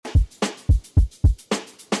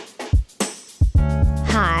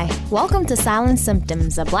Welcome to Silent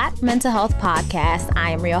Symptoms, a Black mental health podcast.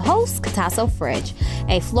 I am your host, Katasso Fridge,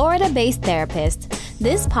 a Florida-based therapist.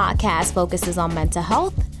 This podcast focuses on mental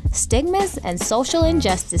health, stigmas, and social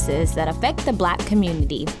injustices that affect the Black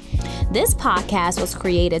community. This podcast was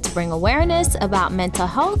created to bring awareness about mental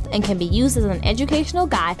health and can be used as an educational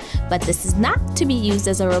guide, but this is not to be used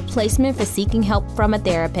as a replacement for seeking help from a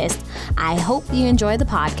therapist. I hope you enjoy the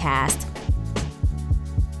podcast.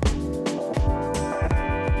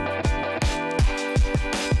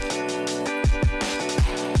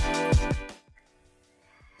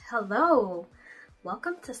 Hello,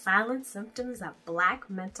 welcome to Silent Symptoms, a Black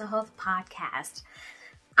mental health podcast.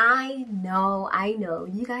 I know,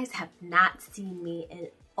 you guys have not seen me in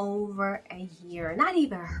over a year, not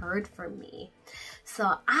even heard from me.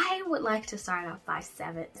 So I would like to start off by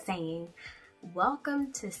saying,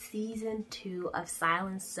 welcome to season 2 of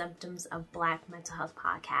Silent Symptoms of Black mental health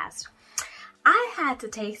podcast. I had to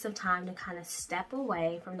take some time to kind of step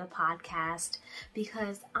away from the podcast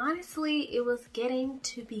because honestly, it was getting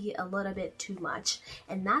to be a little bit too much,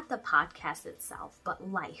 and not the podcast itself,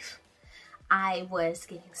 but life. I was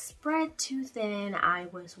getting spread too thin. I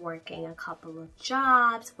was working a couple of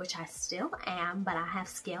jobs, which I still am, but I have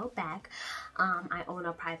scaled back. I own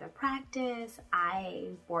a private practice. I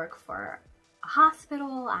work for a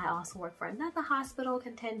hospital. I also work for another hospital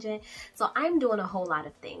contingent. So I'm doing a whole lot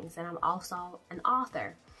of things, and I'm also an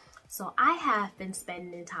author. So I have been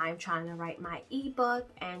spending time trying to write my ebook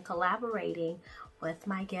and collaborating with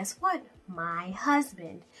my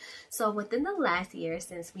husband. So within the last year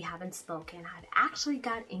since we haven't spoken, I've actually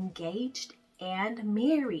got engaged and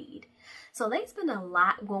married. So there's been a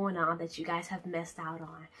lot going on that you guys have missed out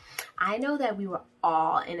on. I know that we were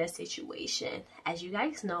all in a situation. As you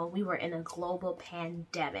guys know, we were in a global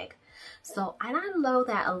pandemic. So, and I know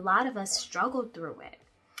that a lot of us struggled through it.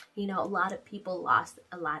 You know, a lot of people lost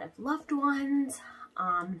a lot of loved ones,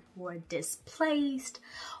 were displaced,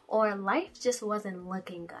 or life just wasn't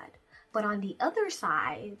looking good. But on the other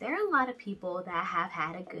side, there are a lot of people that have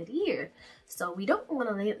had a good year. So we don't want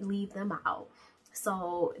to leave them out.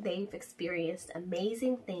 So they've experienced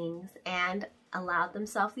amazing things and allowed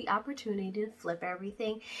themselves the opportunity to flip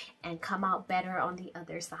everything and come out better on the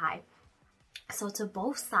other side. So to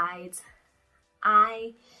both sides,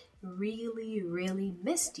 I really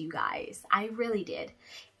missed you guys. I really did.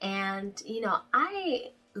 And, you know,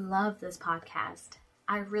 I love this podcast.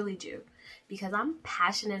 I really do, because I'm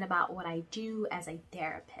passionate about what I do as a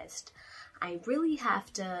therapist. I really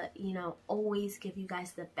have to, always give you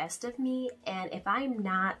guys the best of me. And if I'm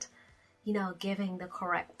not, giving the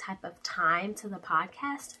correct type of time to the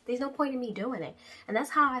podcast, there's no point in me doing it. And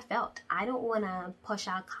that's how I felt. I don't want to push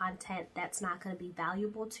out content that's not going to be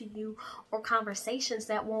valuable to you, or conversations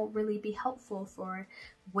that won't really be helpful for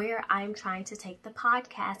where I'm trying to take the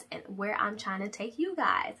podcast and where I'm trying to take you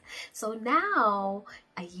guys. So now,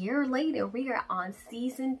 a year later, we are on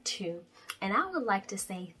season 2. And I would like to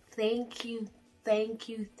say thank you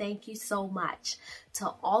so much to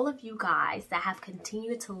all of you guys that have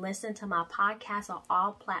continued to listen to my podcast on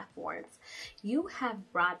all platforms. You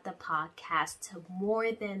have brought the podcast to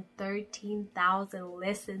more than 13,000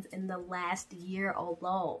 listens in the last year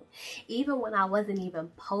alone. Even when I wasn't even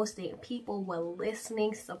posting, people were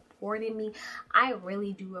listening, supporting me. I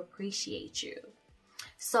really do appreciate you.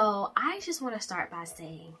 So I just want to start by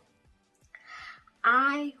saying,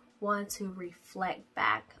 I want to reflect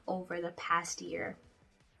back over the past year.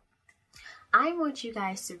 I want you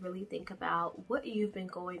guys to really think about what you've been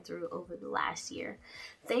going through over the last year.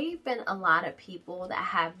 There've been a lot of people that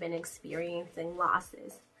have been experiencing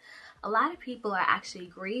losses. A lot of people are actually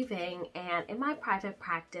grieving, and in my private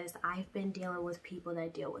practice, I've been dealing with people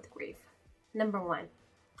that deal with grief. Number 1,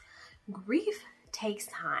 grief takes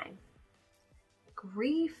time.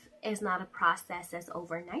 Grief is not a process that's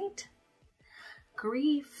overnight.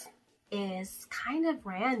 Grief is kind of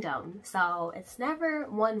random, so it's never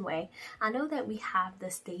one way. I know that we have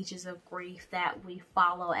the stages of grief that we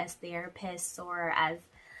follow as therapists or as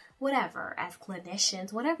whatever, as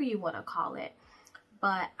clinicians, whatever you want to call it.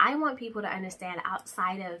 But I want people to understand,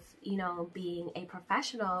 outside of, being a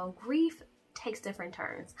professional, grief takes different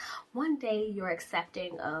turns. One day you're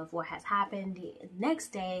accepting of what has happened. The next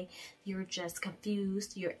day you're just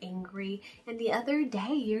confused, you're angry, and the other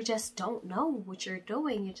day you just don't know what you're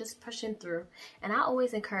doing. You're just pushing through. And I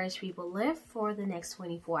always encourage people, live for the next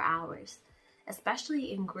 24 hours,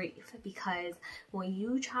 especially in grief, because when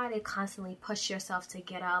you try to constantly push yourself to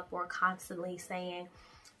get up, or constantly saying,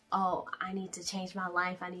 oh, I need to change my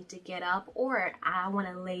life, I need to get up, or I want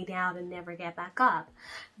to lay down and never get back up.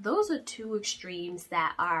 Those are two extremes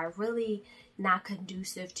that are really not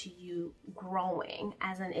conducive to you growing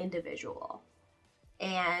as an individual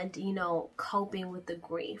and, coping with the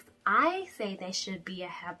grief. I say there should be a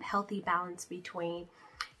healthy balance between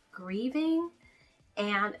grieving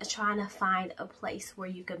and trying to find a place where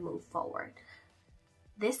you can move forward.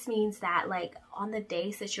 This means that, like, on the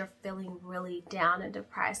days that you're feeling really down and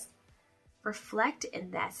depressed, reflect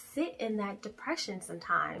in that, sit in that depression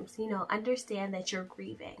sometimes, understand that you're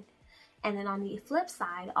grieving. And then on the flip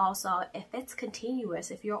side, also, if it's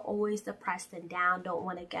continuous, if you're always depressed and down, don't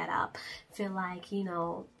want to get up, feel like,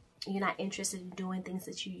 you're not interested in doing things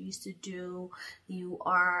that you used to do, you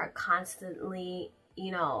are constantly,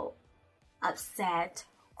 upset,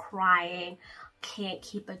 crying, can't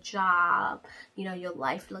keep a job, your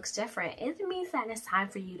life looks different, it means that it's time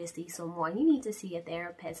for you to see someone. You need to see a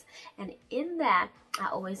therapist. And in that, I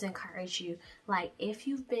always encourage you, like, if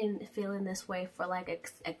you've been feeling this way for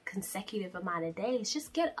like a consecutive amount of days,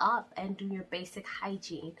 just get up and do your basic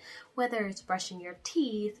hygiene, whether it's brushing your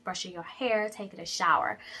teeth, brushing your hair, taking a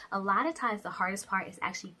shower. A lot of times the hardest part is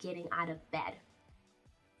actually getting out of bed.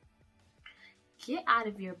 Get out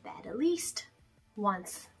of your bed at least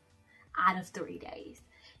once out of 3 days,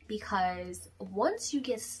 because once you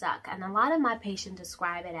get stuck, and a lot of my patients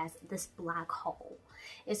describe it as this black hole,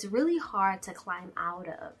 it's really hard to climb out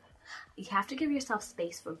of. You have to give yourself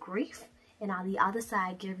space for grief, and on the other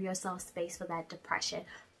side, give yourself space for that depression.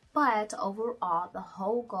 But overall, the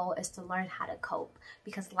whole goal is to learn how to cope,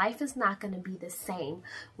 because life is not going to be the same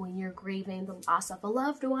when you're grieving the loss of a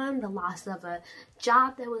loved one, the loss of a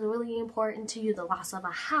job that was really important to you, the loss of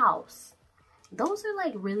a house. Those are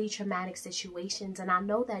like really traumatic situations, and I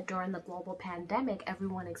know that during the global pandemic,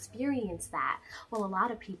 everyone experienced that. Well, a lot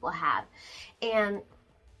of people have. And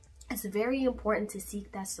it's very important to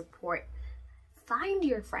seek that support. Find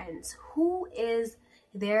your friends. Who is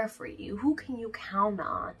there for you? Who can you count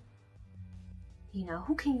on?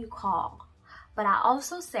 Who can you call? But I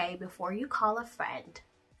also say, before you call a friend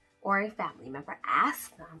or a family member,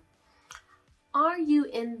 ask them, are you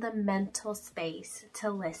in the mental space to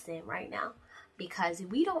listen right now? Because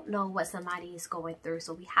we don't know what somebody is going through,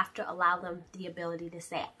 so we have to allow them the ability to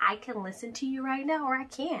say, I can listen to you right now, or I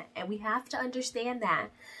can't. And we have to understand that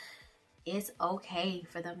it's okay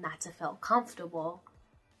for them not to feel comfortable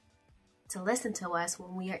to listen to us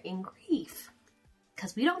when we are in grief,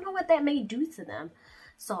 because we don't know what that may do to them.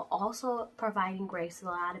 So also providing grace to a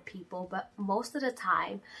lot of people, but most of the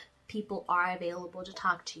time, people are available to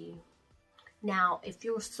talk to you. Now, if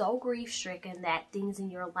you're so grief-stricken that things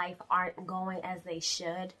in your life aren't going as they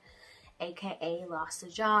should, aka lost a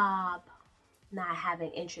job, not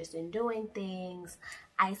having interest in doing things,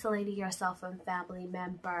 isolating yourself from family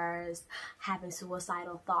members, having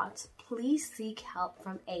suicidal thoughts, please seek help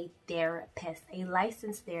from a therapist, a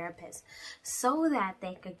licensed therapist, so that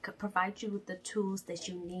they could provide you with the tools that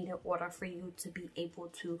you need in order for you to be able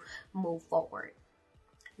to move forward.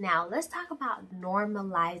 Now, let's talk about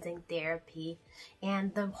normalizing therapy.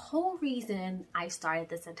 And the whole reason I started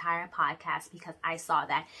this entire podcast, because I saw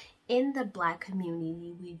that in the Black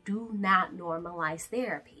community, we do not normalize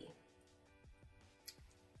therapy.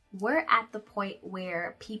 We're at the point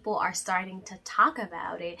where people are starting to talk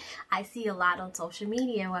about it. I see a lot on social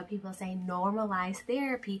media where people say normalize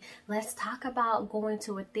therapy. Let's talk about going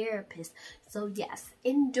to a therapist. So yes,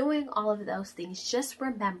 in doing all of those things, just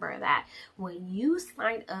remember that when you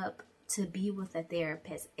sign up to be with a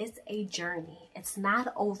therapist, it's a journey. It's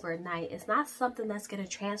not overnight. It's not something that's going to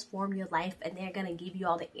transform your life and they're going to give you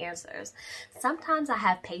all the answers. Sometimes I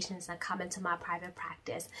have patients that come into my private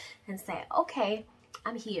practice and say, okay,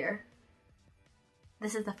 I'm here.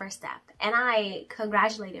 This is the first step. And I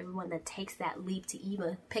congratulate everyone that takes that leap to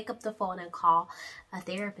even pick up the phone and call a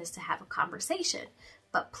therapist to have a conversation.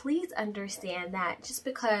 But please understand that just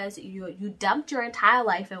because you dumped your entire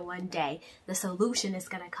life in one day, the solution is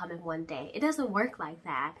going to come in one day. It doesn't work like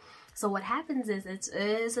that. So what happens is it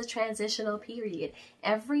is a transitional period.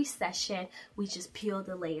 Every session, we just peel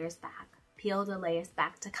the layers back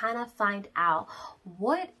to kind of find out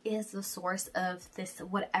what is the source of this,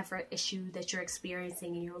 whatever issue that you're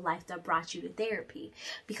experiencing in your life that brought you to therapy.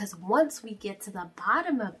 Because once we get to the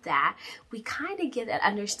bottom of that, we kind of get an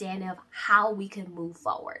understanding of how we can move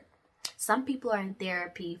forward. Some people are in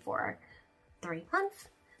therapy for 3 months,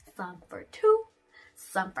 some for 2,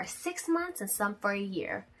 some for 6 months, and some for a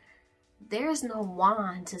year. there's no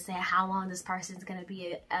wand to say how long this person's going to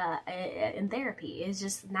be in therapy. It's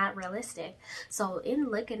just not realistic. So in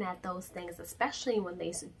looking at those things, especially when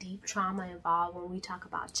there's deep trauma involved, when we talk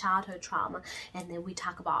about childhood trauma, and then we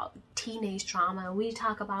talk about teenage trauma, and we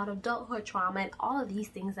talk about adulthood trauma, and all of these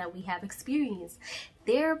things that we have experienced,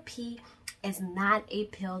 therapy is not a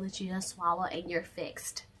pill that you just swallow and you're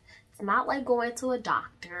fixed. It's not like going to a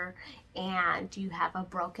doctor and you have a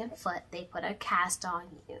broken foot, they put a cast on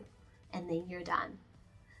you, and then you're done.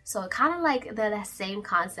 So kind of like that same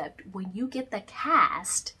concept. When you get the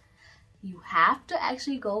cast, you have to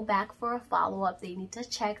actually go back for a follow-up. They need to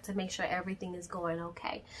check to make sure everything is going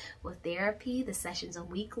okay. With therapy, the sessions are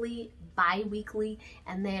weekly, bi-weekly,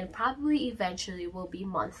 and then probably eventually will be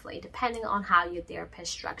monthly, depending on how your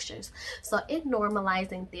therapist structures. So in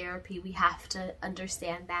normalizing therapy, we have to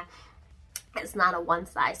understand that it's not a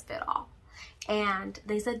one-size-fits-all. And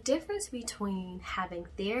there's a difference between having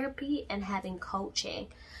therapy and having coaching.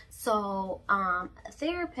 So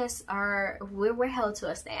therapists we're held to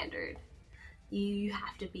a standard. You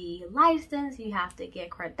have to be licensed, you have to get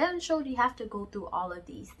credentialed, you have to go through all of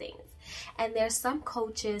these things. And there's some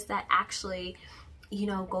coaches that actually,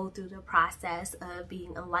 go through the process of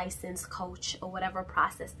being a licensed coach, or whatever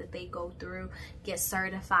process that they go through, get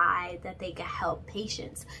certified, that they can help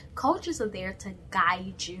patients. Coaches are there to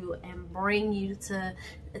guide you and bring you to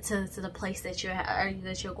the place that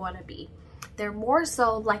you're going to be. They're more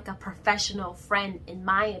so like a professional friend, in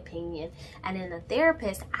my opinion. And in a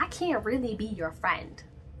therapist, I can't really be your friend.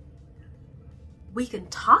 We can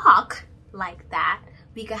talk like that.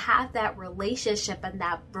 We can have that relationship and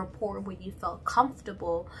that rapport where you feel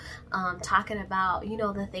comfortable talking about,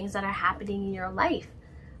 the things that are happening in your life.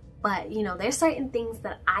 But, there's certain things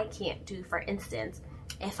that I can't do. For instance,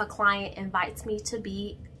 if a client invites me to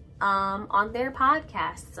be on their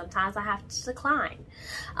podcast, sometimes I have to decline.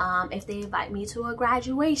 If they invite me to a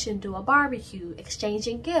graduation, to a barbecue,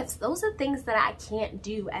 exchanging gifts, those are things that I can't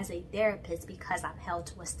do as a therapist because I'm held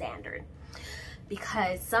to a standard.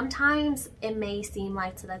 Because sometimes it may seem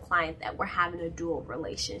like to the client that we're having a dual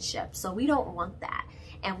relationship. So we don't want that.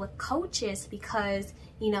 And with coaches, because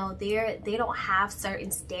they don't have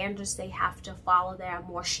certain standards they have to follow that are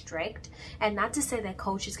more strict. And not to say that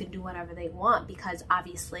coaches can do whatever they want, because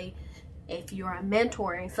obviously if you're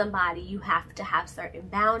mentoring somebody, you have to have certain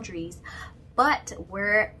boundaries. But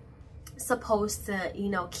we're supposed to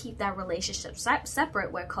keep that relationship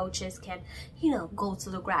separate, where coaches can go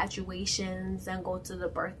to the graduations and go to the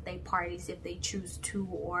birthday parties if they choose to,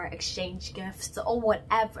 or exchange gifts or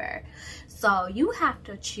whatever. So you have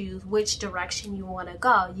to choose which direction you want to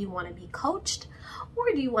go. You want to be coached,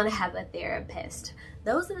 or do you want to have a therapist?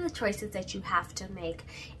 Those are the choices that you have to make.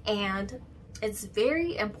 And it's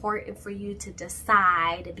very important for you to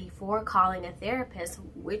decide before calling a therapist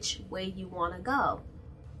which way you want to go.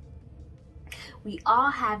 We all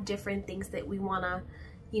have different things that we want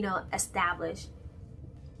to, establish.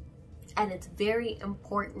 And it's very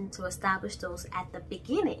important to establish those at the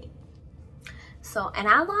beginning. So, and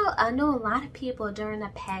I know a lot of people during the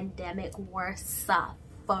pandemic were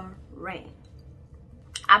suffering.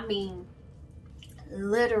 I mean,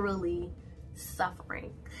 literally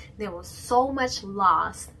suffering. There was so much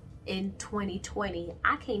loss in 2020.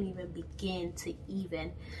 I can't even begin to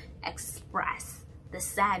even express the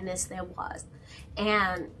sadness there was.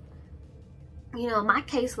 And my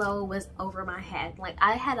caseload was over my head. Like,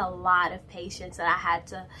 I had a lot of patients that I had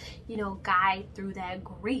to guide through that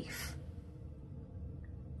grief.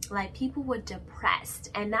 Like, people were depressed,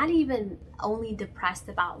 and not even only depressed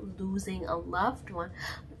about losing a loved one,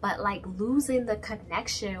 but like losing the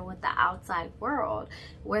connection with the outside world.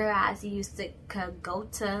 Whereas you used to go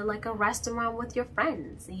to like a restaurant with your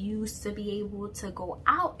friends, you used to be able to go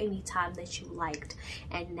out anytime that you liked,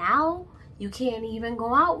 and now you can't even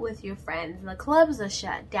go out with your friends. The clubs are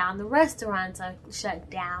shut down, the restaurants are shut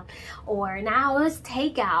down, or now it's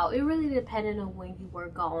takeout. It really depended on when you were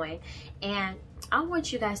going. And I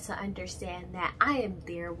want you guys to understand that I am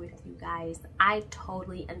there with you guys. I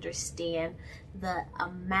totally understand the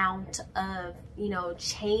amount of,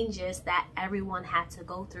 changes that everyone had to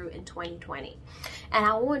go through in 2020. And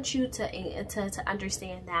I want you to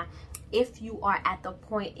understand that if you are at the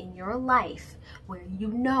point in your life where you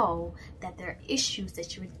know that there are issues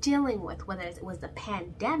that you're dealing with, whether it was the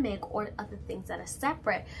pandemic or other things that are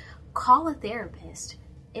separate, call a therapist.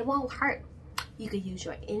 It won't hurt. You can use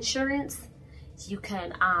your insurance. You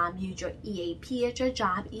can use your EAP at your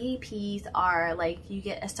job. EAPs are like, you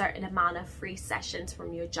get a certain amount of free sessions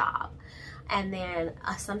from your job. And then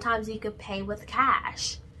sometimes you could pay with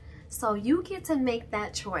cash. So you get to make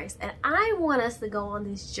that choice. And I want us to go on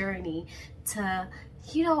this journey to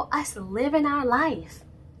us living our life.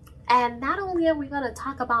 And not only are we going to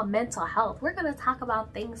talk about mental health, we're going to talk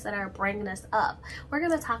about things that are bringing us up. We're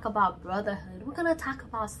going to talk about brotherhood. We're going to talk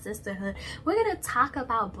about sisterhood. We're going to talk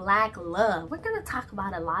about Black love. We're going to talk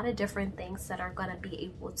about a lot of different things that are going to be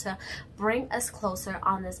able to bring us closer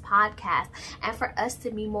on this podcast and for us to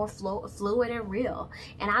be more fluid and real.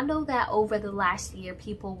 And I know that over the last year,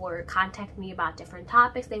 people were contacting me about different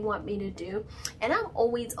topics they want me to do. And I'm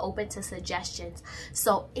always open to suggestions.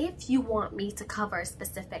 So if you want me to cover a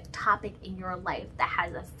specific topic in your life that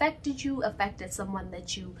has affected someone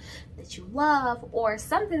that you love, or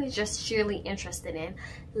something that you're surely interested in,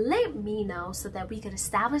 let me know so that we can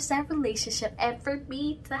establish that relationship and for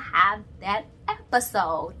me to have that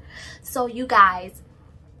episode. So you guys,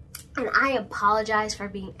 and I apologize for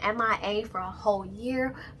being MIA for a whole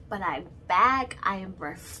year, but I'm back. I am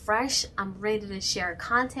refreshed. I'm ready to share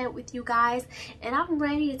content with you guys, and I'm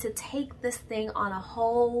ready to take this thing on a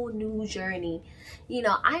whole new journey.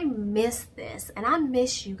 I miss this, and I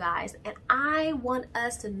miss you guys, and I want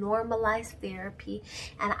us to normalize therapy,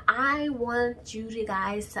 and I want you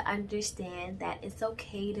guys to understand that it's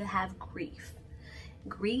okay to have grief.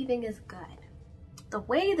 Grieving is good. The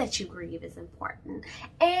way that you grieve is important,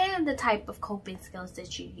 and the type of coping skills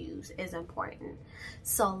that you use is important.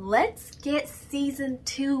 So let's get season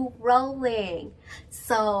 2 rolling.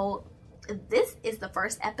 So this is the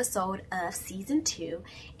first episode of season 2,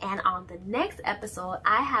 and on the next episode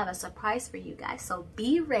I have a surprise for you guys, so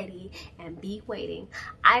be ready and be waiting.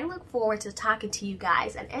 I look forward to talking to you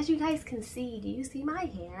guys, and as you guys can see, do you see my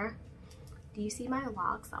hair? Do you see my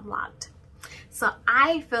locks? I'm locked. So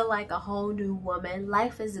I feel like a whole new woman.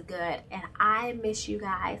 Life is good, and I miss you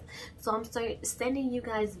guys. So I'm sending you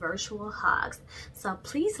guys virtual hugs. So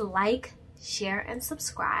please like, share, and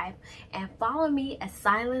subscribe, and follow me at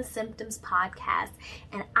Silent Symptoms Podcast.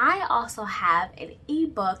 And I also have an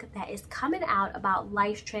ebook that is coming out about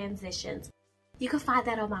life transitions. You can find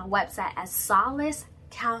that on my website at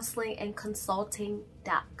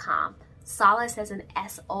solacecounselingandconsulting.com. Solace as an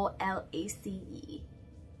SOLACE.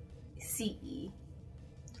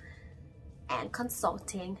 and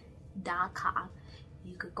consulting.com.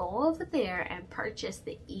 You could go over there and purchase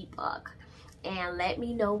the ebook and let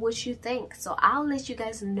me know what you think. So I'll let you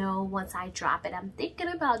guys know once I drop it. I'm thinking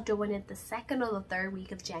about doing it the 2nd or the 3rd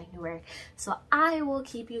week of January. So I will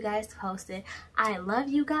keep you guys posted. I love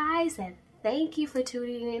you guys, and thank you for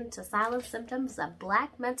tuning in to Silent Symptoms, a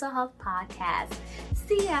Black mental health podcast.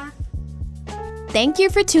 See ya. Thank you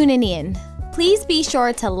for tuning in. Please be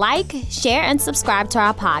sure to like, share, and subscribe to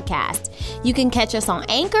our podcast. You can catch us on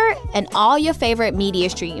Anchor and all your favorite media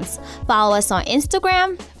streams. Follow us on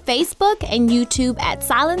Instagram, Facebook, and YouTube at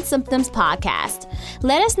Silent Symptoms Podcast.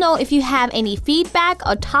 Let us know if you have any feedback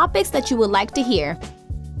or topics that you would like to hear.